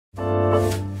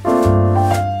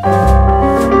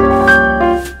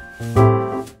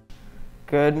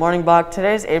morning, Bach.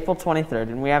 Today is April 23rd,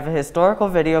 and we have a historical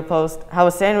video post, how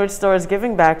a sandwich store is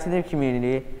giving back to the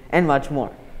community, and much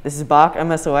more. This is Bach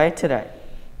MSOA Today.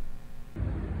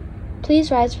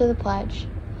 Please rise for the pledge.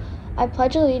 I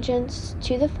pledge allegiance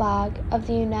to the flag of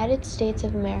the United States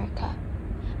of America,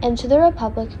 and to the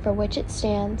republic for which it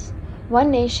stands, one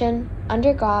nation,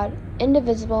 under God,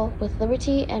 indivisible, with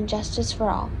liberty and justice for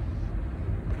all.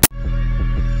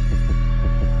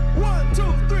 1, 2,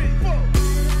 3, 4.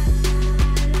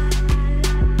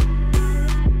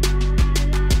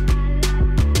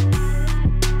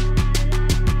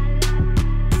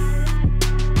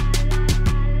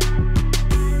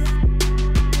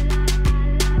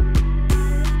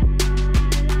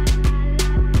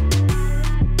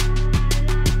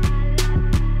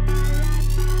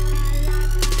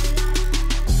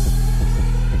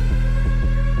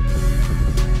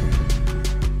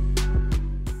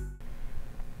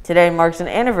 Today marks an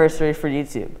anniversary for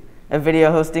YouTube, a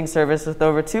video hosting service with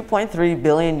over 2.3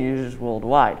 billion users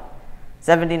worldwide.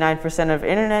 79% of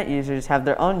internet users have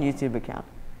their own YouTube account,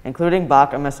 including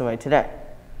Bach MSOA Today.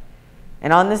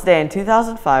 And on this day in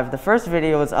 2005, the first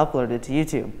video was uploaded to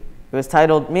YouTube. It was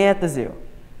titled Me at the Zoo.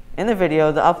 In the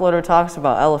video, the uploader talks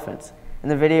about elephants, and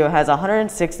the video has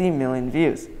 160 million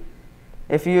views.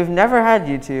 If you've never had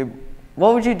YouTube,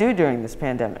 what would you do during this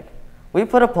pandemic? We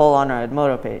put a poll on our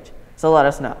Edmodo page, so let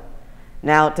us know.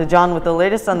 Now to John with the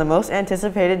latest on the most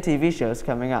anticipated TV shows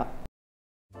coming up.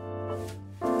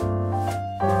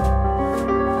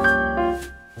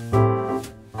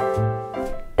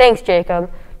 Thanks,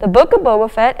 Jacob. The Book of Boba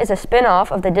Fett is a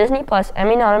spin-off of the Disney Plus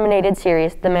Emmy-nominated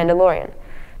series The Mandalorian.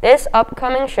 This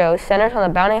upcoming show centers on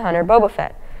the bounty hunter Boba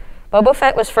Fett. Boba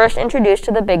Fett was first introduced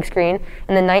to the big screen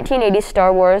in the 1980s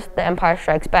Star Wars The Empire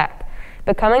Strikes Back,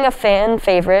 becoming a fan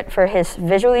favorite for his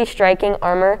visually striking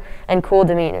armor and cool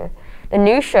demeanor. The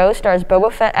new show stars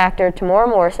Boba Fett actor Tamora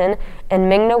Morrison and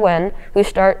Ming-Na Wen,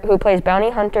 who plays bounty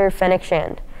hunter Fennec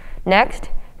Shand. Next,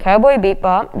 Cowboy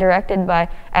Bebop, directed by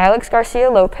Alex Garcia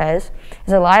Lopez,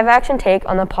 is a live-action take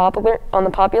on the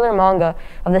popular manga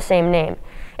of the same name.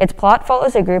 Its plot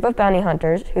follows a group of bounty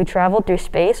hunters who travel through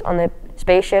space on the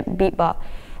spaceship Bebop,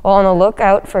 while on the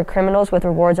lookout for criminals with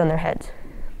rewards on their heads.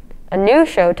 A new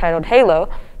show titled Halo,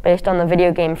 based on the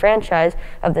video game franchise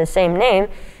of the same name,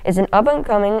 is an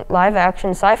up-and-coming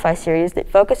live-action sci-fi series that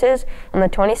focuses on the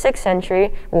 26th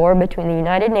century war between the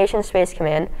United Nations Space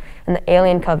Command and the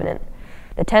Alien Covenant.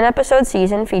 The 10-episode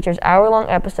season features hour-long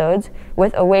episodes,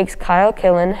 with Awake's Kyle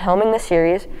Killen helming the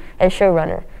series as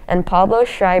showrunner, and Pablo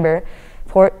Schreiber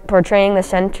portraying the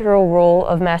central role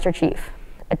of Master Chief.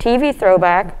 A TV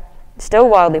throwback, still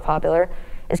wildly popular,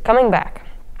 is coming back.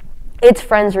 It's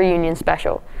Friends Reunion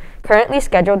Special. Currently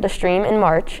scheduled to stream in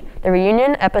March, the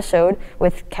reunion episode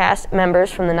with cast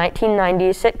members from the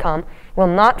 1990s sitcom will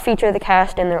not feature the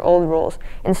cast in their old roles.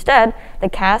 Instead, the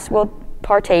cast will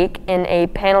partake in a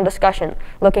panel discussion,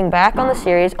 looking back on the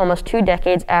series almost 2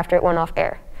 decades after it went off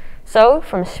air. So,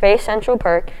 from Space Central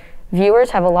Perk,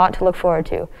 viewers have a lot to look forward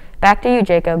to. Back to you,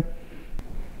 Jacob.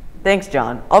 Thanks,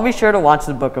 John. I'll be sure to watch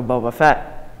the Book of Boba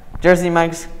Fett. Jersey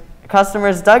Mike's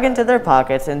customers dug into their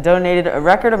pockets and donated a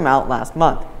record amount last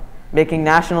month, making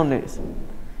national news.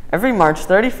 Every March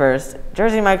 31st,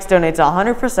 Jersey Mike's donates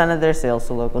 100% of their sales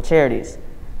to local charities.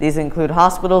 These include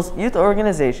hospitals, youth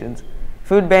organizations,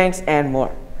 food banks, and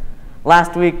more.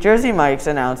 Last week, Jersey Mike's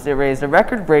announced it raised a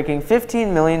record-breaking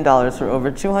 $15 million for over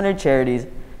 200 charities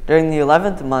during the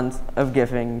 11th month of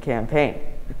giving campaign.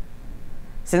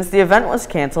 Since the event was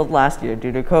canceled last year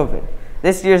due to COVID,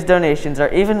 this year's donations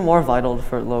are even more vital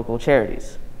for local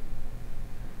charities.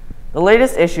 The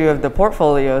latest issue of the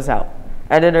Portfolio is out.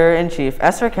 Editor-in-Chief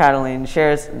Esther Cataline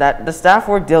shares that the staff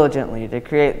worked diligently to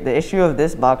create the issue of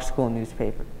this Bach School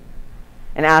newspaper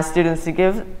and asked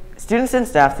students and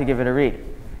staff to give it a read.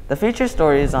 The feature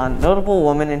story is on notable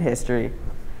women in history.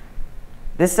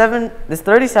 This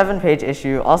 37-page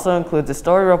issue also includes a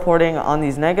story reporting on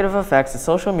these negative effects of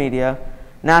social media,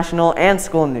 national and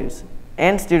school news,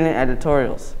 and student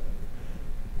editorials.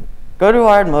 Go to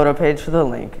our Edmodo page for the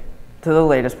link to the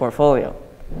latest Portfolio.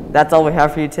 That's all we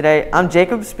have for you today. I'm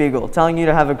Jacob Spiegel, telling you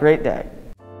to have a great day.